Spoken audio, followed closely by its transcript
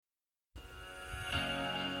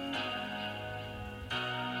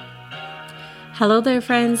Hello there,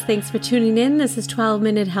 friends. Thanks for tuning in. This is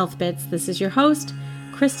 12-Minute Health Bits. This is your host,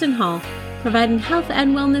 Kristen Hall, providing health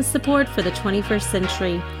and wellness support for the 21st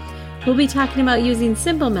century. We'll be talking about using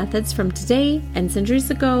simple methods from today and centuries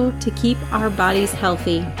ago to keep our bodies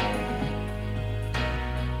healthy.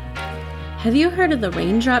 Have you heard of the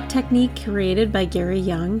raindrop technique created by Gary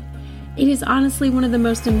Young? It is honestly one of the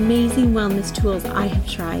most amazing wellness tools I have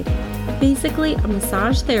tried. Basically, a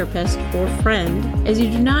massage therapist or friend, as you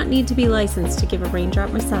do not need to be licensed to give a raindrop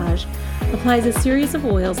massage, applies a series of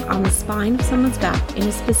oils on the spine of someone's back in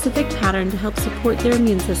a specific pattern to help support their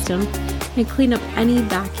immune system and clean up any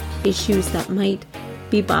back issues that might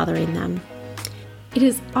be bothering them. It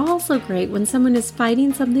is also great when someone is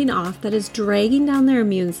fighting something off that is dragging down their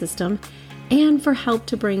immune system, and for help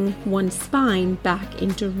to bring one's spine back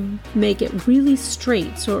into make it really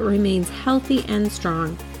straight so it remains healthy and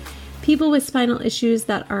strong. People with spinal issues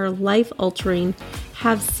that are life-altering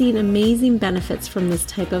have seen amazing benefits from this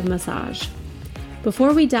type of massage.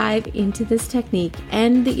 Before we dive into this technique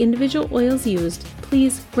and the individual oils used,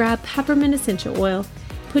 please grab peppermint essential oil,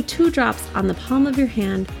 put 2 drops on the palm of your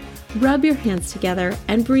hand, rub your hands together,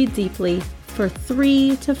 and breathe deeply for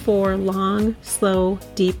 3 to 4 long, slow,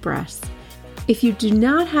 deep breaths. If you do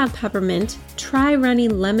not have peppermint, try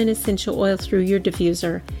running lemon essential oil through your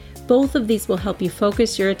diffuser. Both of these will help you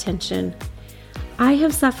focus your attention. I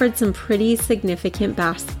have suffered some pretty significant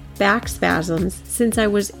back spasms since I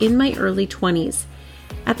was in my early 20s.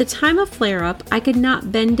 At the time of flare-up, I could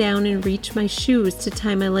not bend down and reach my shoes to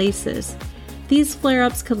tie my laces. These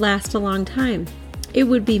flare-ups could last a long time. It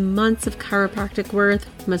would be months of chiropractic work,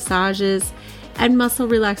 massages, and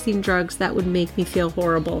muscle-relaxing drugs that would make me feel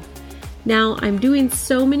horrible. Now, I'm doing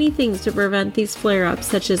so many things to prevent these flare-ups,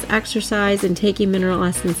 such as exercise and taking mineral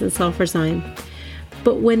essence and sulfurzyme.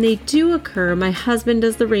 But when they do occur, my husband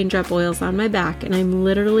does the raindrop oils on my back, and I'm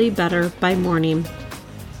literally better by morning.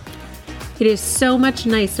 It is so much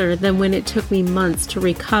nicer than when it took me months to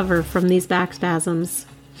recover from these back spasms.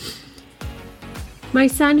 My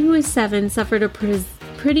son, who is 7, suffered a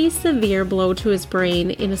pretty severe blow to his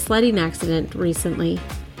brain in a sledding accident recently.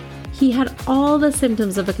 He had all the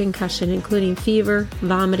symptoms of a concussion, including fever,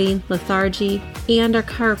 vomiting, lethargy, and our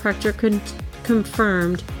chiropractor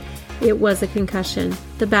confirmed it was a concussion.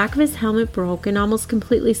 The back of his helmet broke and almost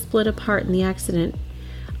completely split apart in the accident.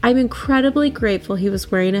 I'm incredibly grateful he was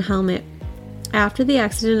wearing a helmet. After the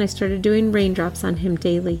accident, I started doing raindrops on him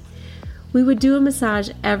daily. We would do a massage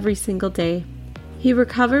every single day. He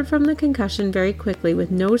recovered from the concussion very quickly with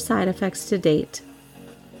no side effects to date.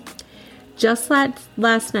 Just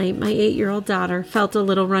last night, my 8-year-old daughter felt a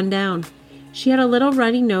little run down. She had a little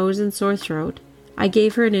runny nose and sore throat. I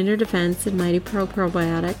gave her an Inner Defense and Mighty Pro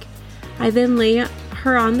probiotic. I then lay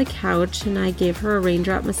her on the couch and I gave her a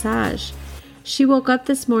raindrop massage. She woke up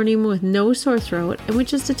this morning with no sore throat and with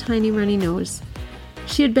just a tiny runny nose.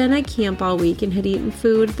 She had been at camp all week and had eaten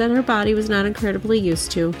food that her body was not incredibly used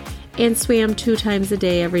to and swam 2 times a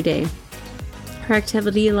day every day. Her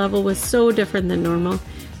activity level was so different than normal,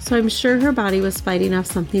 so I'm sure her body was fighting off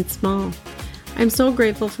something small. I'm so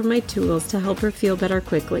grateful for my tools to help her feel better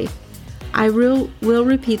quickly. I will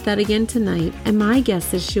repeat that again tonight, and my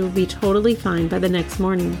guess is she will be totally fine by the next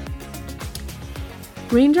morning.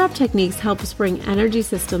 Raindrop techniques help us bring energy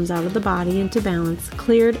systems out of the body into balance,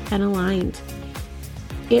 cleared and aligned.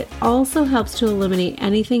 It also helps to eliminate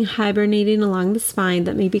anything hibernating along the spine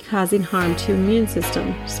that may be causing harm to your immune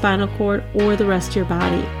system, spinal cord, or the rest of your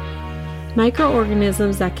body.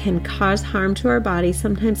 Microorganisms that can cause harm to our body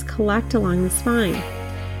sometimes collect along the spine.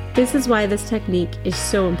 This is why this technique is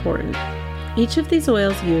so important. Each of these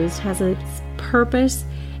oils used has a purpose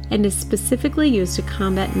and is specifically used to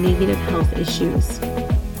combat negative health issues.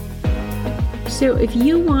 So if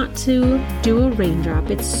you want to do a raindrop,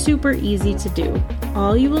 it's super easy to do.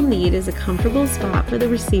 All you will need is a comfortable spot for the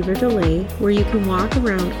receiver to lay where you can walk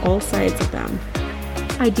around all sides of them.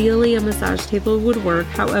 Ideally, a massage table would work,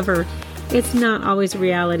 however, it's not always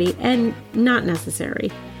reality and not necessary.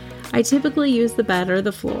 I typically use the bed or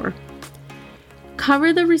the floor.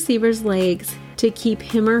 Cover the receiver's legs to keep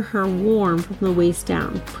him or her warm from the waist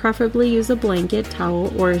down. Preferably use a blanket,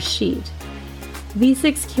 towel, or a sheet.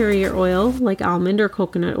 V6 carrier oil, like almond or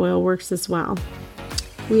coconut oil, works as well.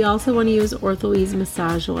 We also want to use Ortho-Ease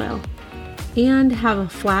massage oil and have a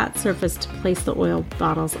flat surface to place the oil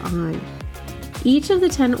bottles on. Each of the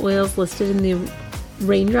 10 oils listed in the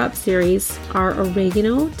Raindrop series are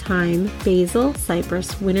oregano, thyme, basil,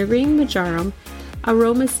 cypress, wintergreen, marjoram,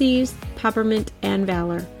 aromaceae, peppermint, and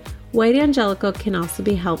valor. White angelica can also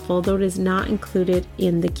be helpful, though it is not included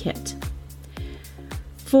in the kit.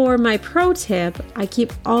 For my pro tip, I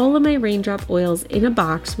keep all of my raindrop oils in a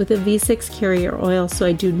box with a V6 carrier oil so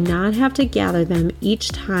I do not have to gather them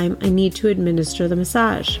each time I need to administer the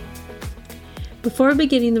massage. Before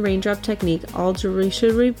beginning the raindrop technique, all jewelry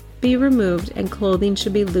should be removed and clothing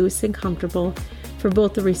should be loose and comfortable for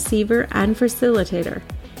both the receiver and facilitator,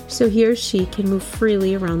 so he or she can move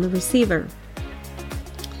freely around the receiver.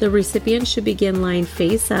 The recipient should begin lying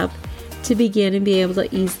face up to begin and be able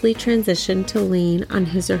to easily transition to laying on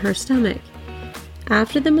his or her stomach.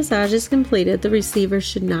 After the massage is completed, the receiver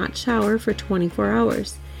should not shower for 24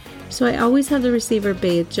 hours, so I always have the receiver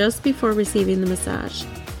bathe just before receiving the massage.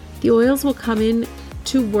 The oils will continue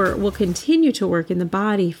to work in the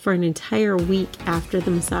body for an entire week after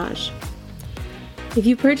the massage. If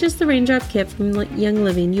you purchase the Raindrop Kit from Young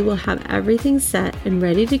Living, you will have everything set and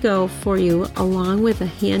ready to go for you, along with a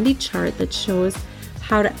handy chart that shows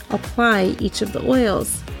how to apply each of the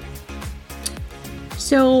oils.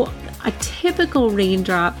 So a typical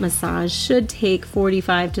raindrop massage should take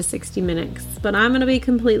 45 to 60 minutes, but I'm going to be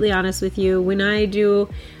completely honest with you. When I do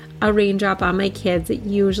a raindrop on my kids, it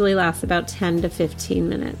usually lasts about 10 to 15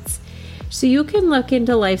 minutes. So you can look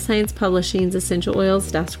into Life Science Publishing's Essential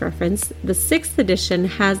Oils Desk Reference. The 6th edition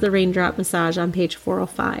has the raindrop massage on page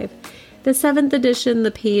 405. The 7th edition,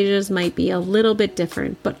 the pages might be a little bit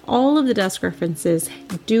different, but all of the desk references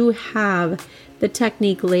do have the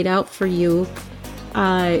technique laid out for you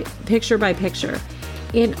picture by picture.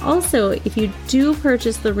 And also, if you do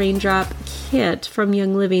purchase the Raindrop Kit from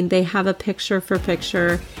Young Living, they have a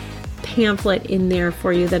picture-for-picture pamphlet in there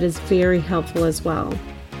for you that is very helpful as well.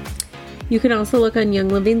 You can also look on Young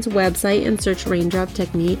Living's website and search Raindrop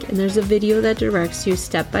Technique, and there's a video that directs you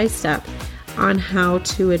step by step on how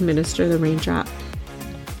to administer the raindrop.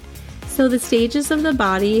 So the stages of the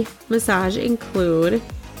body massage include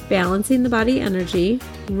balancing the body energy,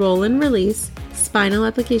 roll and release, spinal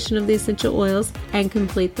application of the essential oils, and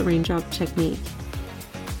complete the raindrop technique.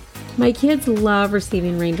 My kids love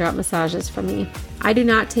receiving raindrop massages from me. I do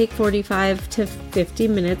not take 45 to 50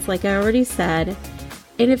 minutes like I already said,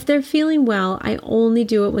 and if they're feeling well, I only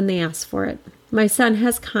do it when they ask for it. My son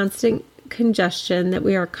has constant congestion that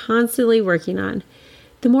we are constantly working on.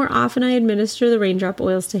 The more often I administer the raindrop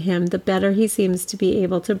oils to him, the better he seems to be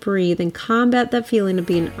able to breathe and combat that feeling of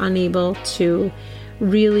being unable to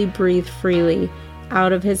really breathe freely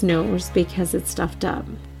out of his nose because it's stuffed up.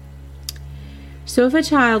 So if a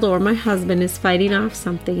child or my husband is fighting off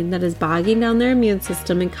something that is bogging down their immune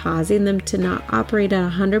system and causing them to not operate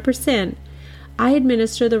at 100%, I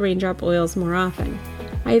administer the raindrop oils more often.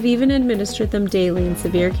 I have even administered them daily in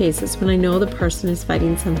severe cases when I know the person is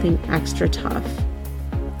fighting something extra tough.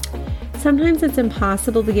 Sometimes it's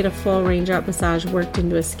impossible to get a full raindrop massage worked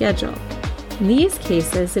into a schedule. In these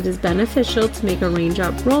cases, it is beneficial to make a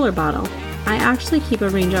raindrop roller bottle. I actually keep a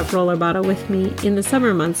raindrop roller bottle with me in the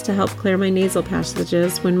summer months to help clear my nasal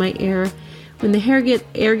passages when the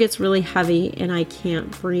air gets really heavy and I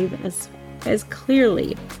can't breathe as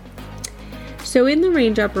clearly. So in the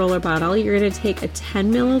raindrop roller bottle, you're going to take a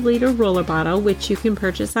 10 milliliter roller bottle, which you can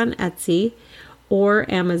purchase on Etsy or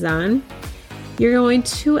Amazon. You're going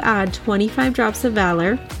to add 25 drops of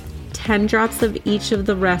Valor, 10 drops of each of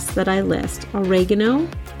the rest that I list: oregano,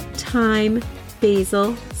 thyme,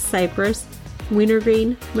 basil, cypress,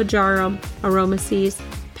 wintergreen, marjoram, aromaceae,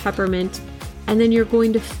 peppermint, and then you're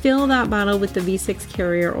going to fill that bottle with the V6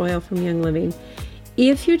 carrier oil from Young Living.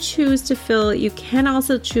 If you choose to fill it, you can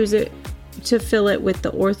also choose to fill it with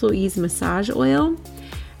the Ortho Ease massage oil.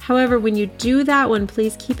 However, when you do that one,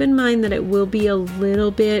 please keep in mind that it will be a little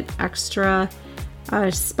bit extra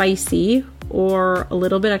spicy or a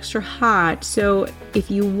little bit extra hot. So if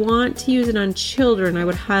you want to use it on children, I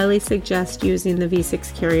would highly suggest using the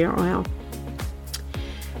V6 carrier oil.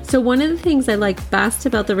 So one of the things I like best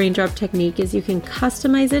about the raindrop technique is you can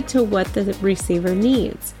customize it to what the receiver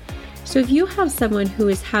needs. So if you have someone who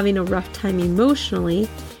is having a rough time emotionally,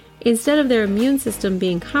 instead of their immune system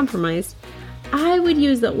being compromised, I would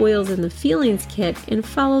use the oils in the Feelings Kit and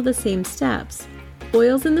follow the same steps.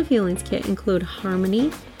 Oils in the Feelings Kit include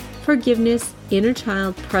harmony, forgiveness, inner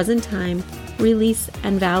child, present time, release,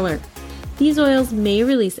 and valor. These oils may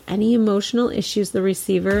release any emotional issues the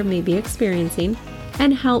receiver may be experiencing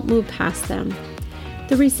and help move past them.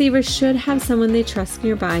 The receiver should have someone they trust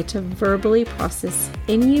nearby to verbally process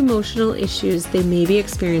any emotional issues they may be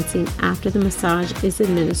experiencing after the massage is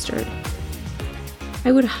administered.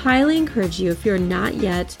 I would highly encourage you, if you have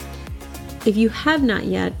not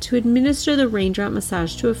yet, to administer the raindrop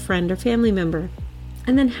massage to a friend or family member,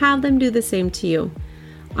 and then have them do the same to you.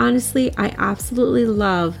 Honestly, I absolutely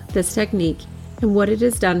love this technique and what it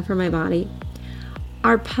has done for my body.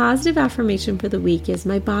 Our positive affirmation for the week is,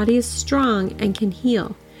 my body is strong and can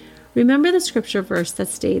heal. Remember the scripture verse that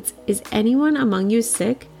states, is anyone among you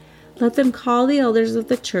sick? Let them call the elders of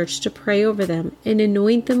the church to pray over them and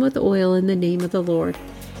anoint them with oil in the name of the Lord.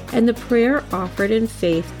 And the prayer offered in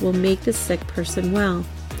faith will make the sick person well.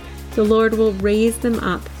 The Lord will raise them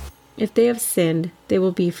up. If they have sinned, they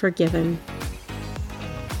will be forgiven.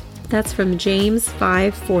 That's from James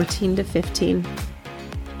 5:14-15.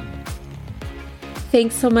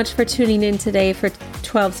 Thanks so much for tuning in today for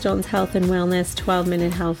 12 Stones Health and Wellness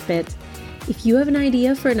 12-Minute Health Fit. If you have an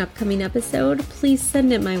idea for an upcoming episode, please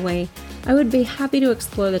send it my way. I would be happy to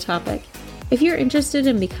explore the topic. If you're interested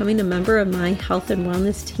in becoming a member of my health and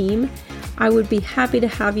wellness team, I would be happy to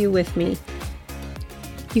have you with me.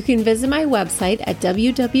 You can visit my website at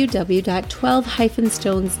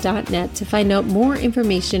www.12-stones.net to find out more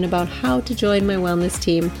information about how to join my wellness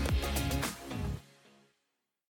team.